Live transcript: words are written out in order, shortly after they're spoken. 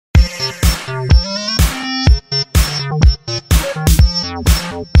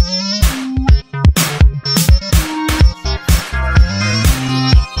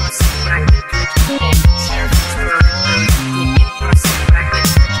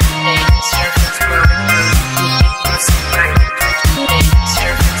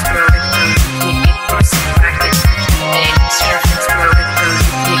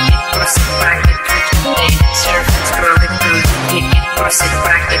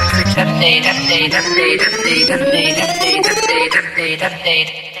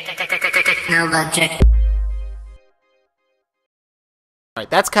No budget. Alright,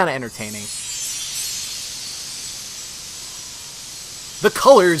 that's kind of entertaining. The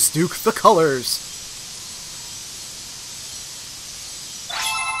colors, Duke, the colors.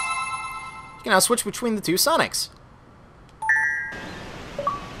 You can now switch between the two Sonics.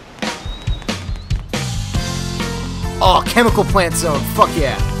 Oh, Chemical Plant Zone, fuck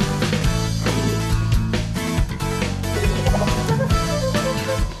yeah.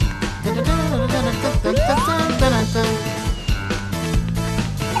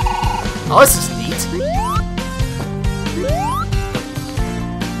 Oh, this is neat.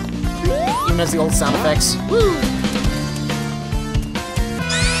 Even as the old sound effects. Woo!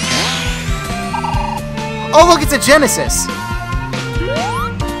 Oh, look, it's a Genesis! Can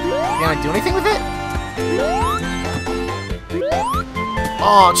I do anything with it?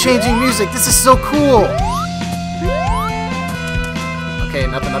 Oh, changing music! This is so cool! Okay,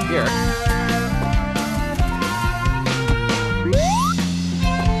 nothing up here.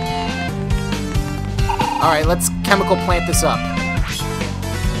 Alright, let's chemical plant this up.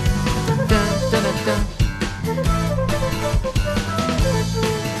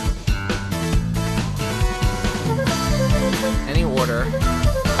 Any order.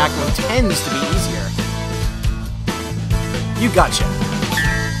 Back one tends to be easier. You gotcha.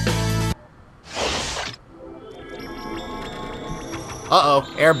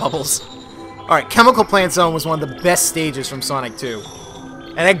 Uh-oh, air bubbles. Alright, Chemical Plant Zone was one of the best stages from Sonic 2.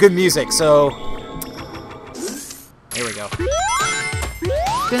 And had good music, so... Here we go.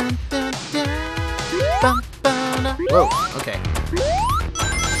 Whoa, okay.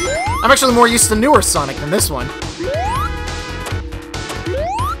 I'm actually more used to newer Sonic than this one.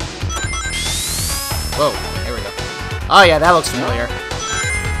 Whoa, here we go. Oh yeah, that looks familiar.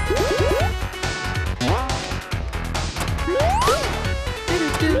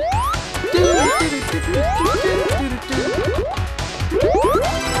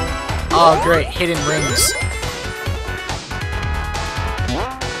 Oh great, hidden rings.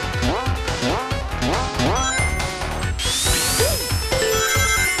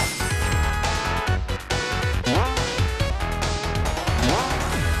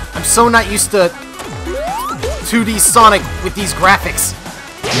 I'm so not used to 2D Sonic with these graphics.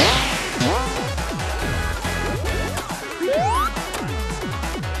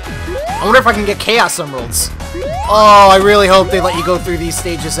 I wonder if I can get Chaos Emeralds. Oh, I really hope they let you go through these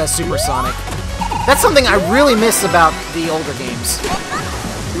stages as Super Sonic. That's something I really miss about the older games.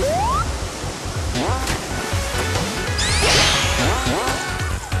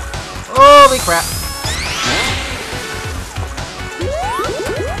 Holy crap.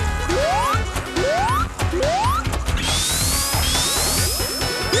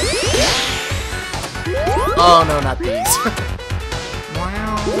 Oh no, not these.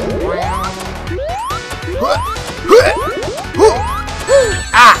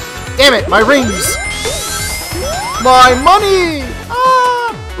 Ah! Damn it, my rings! My money!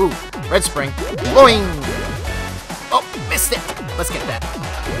 Ah! Ooh, red spring. Boing! Oh, missed it! Let's get that.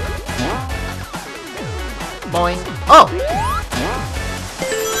 Boing. Oh!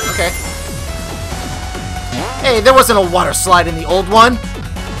 Okay. Hey, there wasn't a water slide in the old one.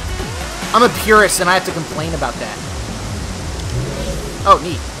 I'm a purist and I have to complain about that. Oh,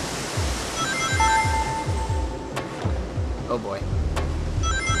 neat. Oh boy.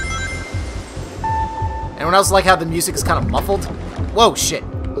 Anyone else like how the music is kind of muffled? Whoa, shit.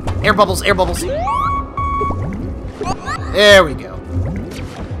 Air bubbles, air bubbles. There we go.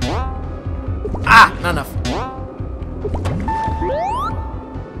 Ah, not enough.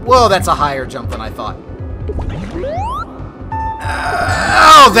 Whoa, that's a higher jump than I thought.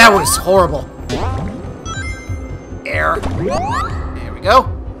 Oh, that was horrible. Air. There we go.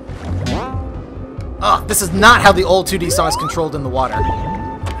 Oh, this is not how the old 2D Sonic is controlled in the water.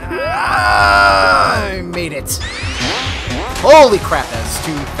 I made it. Holy crap, that's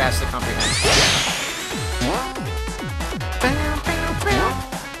too fast to comprehend.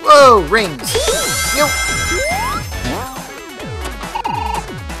 Whoa, rings.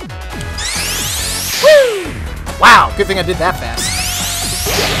 Woo! Wow, good thing I did that fast.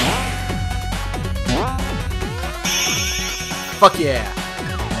 Fuck yeah.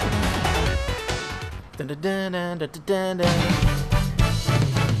 Dun, dun, dun, dun, dun, dun, dun.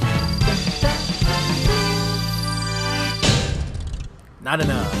 Not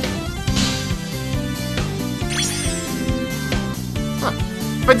enough. Huh.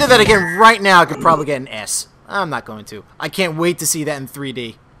 If I did that again right now, I could probably get an S. I'm not going to. I can't wait to see that in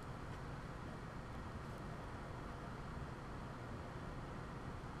 3D.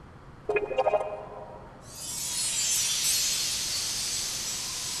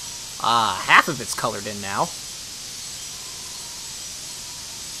 Half of it's colored in now.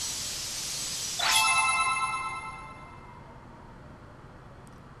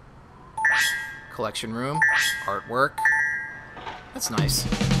 Collection room, artwork. That's nice.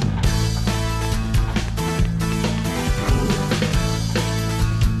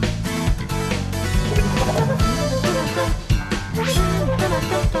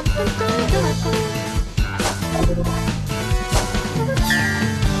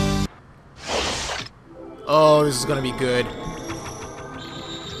 Oh, this is gonna be good.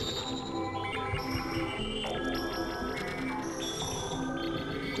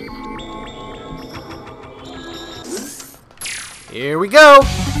 Here we go!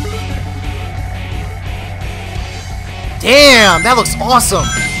 Damn, that looks awesome!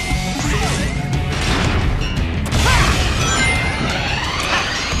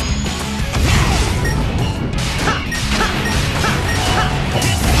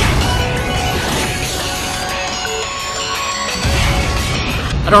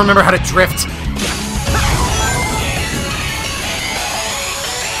 I don't remember how to drift.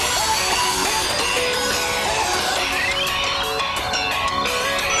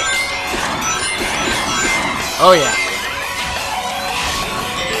 Oh yeah.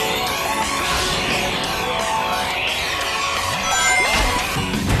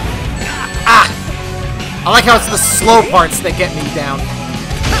 Ah! I like how it's the slow parts that get me down.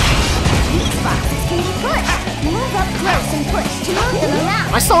 These boxes can be pushed. Move up close and push to move them around.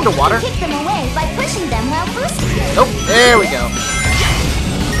 Am I still underwater? Kick them away by pushing them while boosting them. Nope. There we go.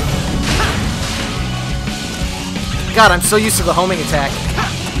 God, I'm so used to the homing attack.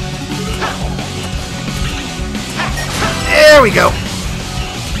 There we go.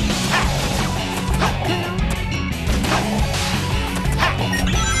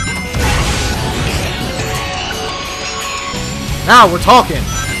 Now we're talking.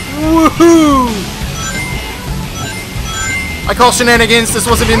 Woohoo! I call shenanigans. This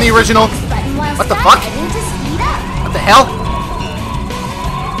wasn't in the original. What the fuck? What the hell?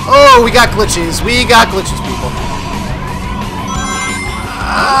 Oh, we got glitches. We got glitches, people.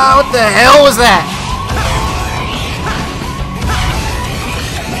 What the hell was that?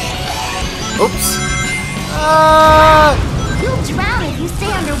 Oops. You'll drown if you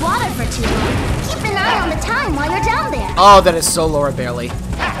stay underwater for too long. Keep an eye on the time while you're down there. Oh, that is so Laura Bailey.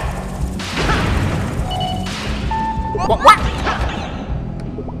 What?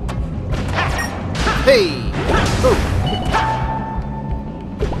 Hey! Ooh.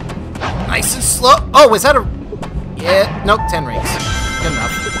 Nice and slow. Oh, is that a... Yeah, nope, 10 rings. Good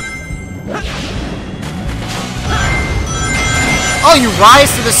enough. Oh, you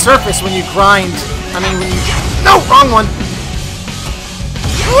rise to the surface when you grind. I mean, when you... No, wrong one!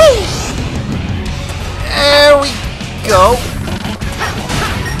 Woo! There we go.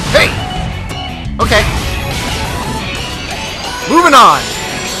 Hey! Okay. Moving on.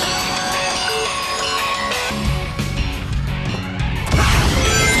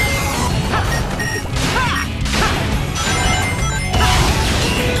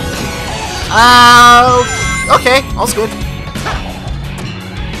 Okay, all's good.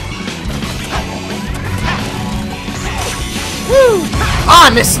 Woo! Ah, I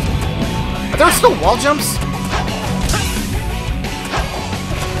missed! Are there still wall jumps?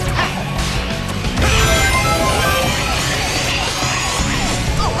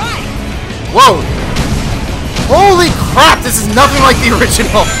 Whoa! Holy crap, this is nothing like the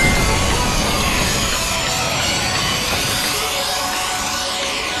original!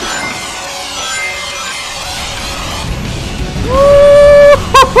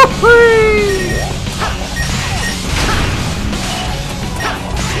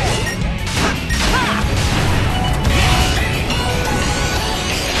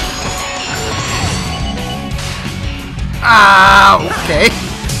 Okay.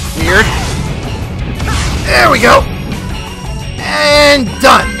 Weird. There we go. And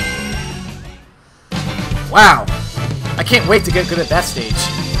done. Wow. I can't wait to get good at that stage.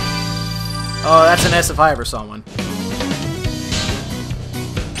 Oh, that's an S if I ever saw one.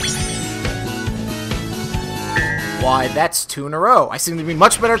 Why, that's 2 in a row. I seem to be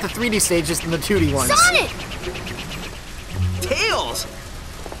much better at the 3D stages than the 2D ones. Sonic! Tails!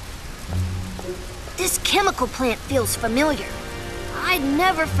 This chemical plant feels familiar. I'd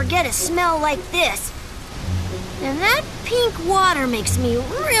never forget a smell like this. And that pink water makes me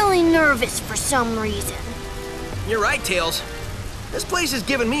really nervous for some reason. You're right, Tails. This place is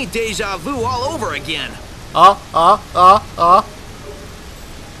giving me deja vu all over again.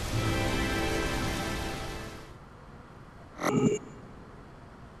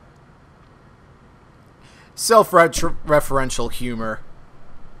 Self-referential humor.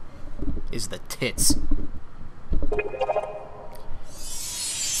 is the tits.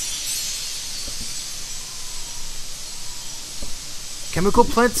 Chemical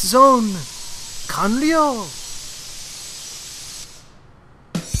plant zone. Kanryo.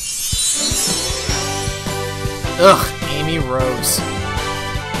 Ugh, Amy Rose.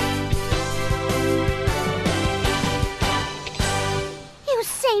 You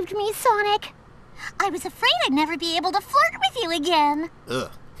saved me, Sonic. I was afraid I'd never be able to flirt with you again.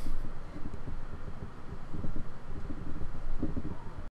 Ugh.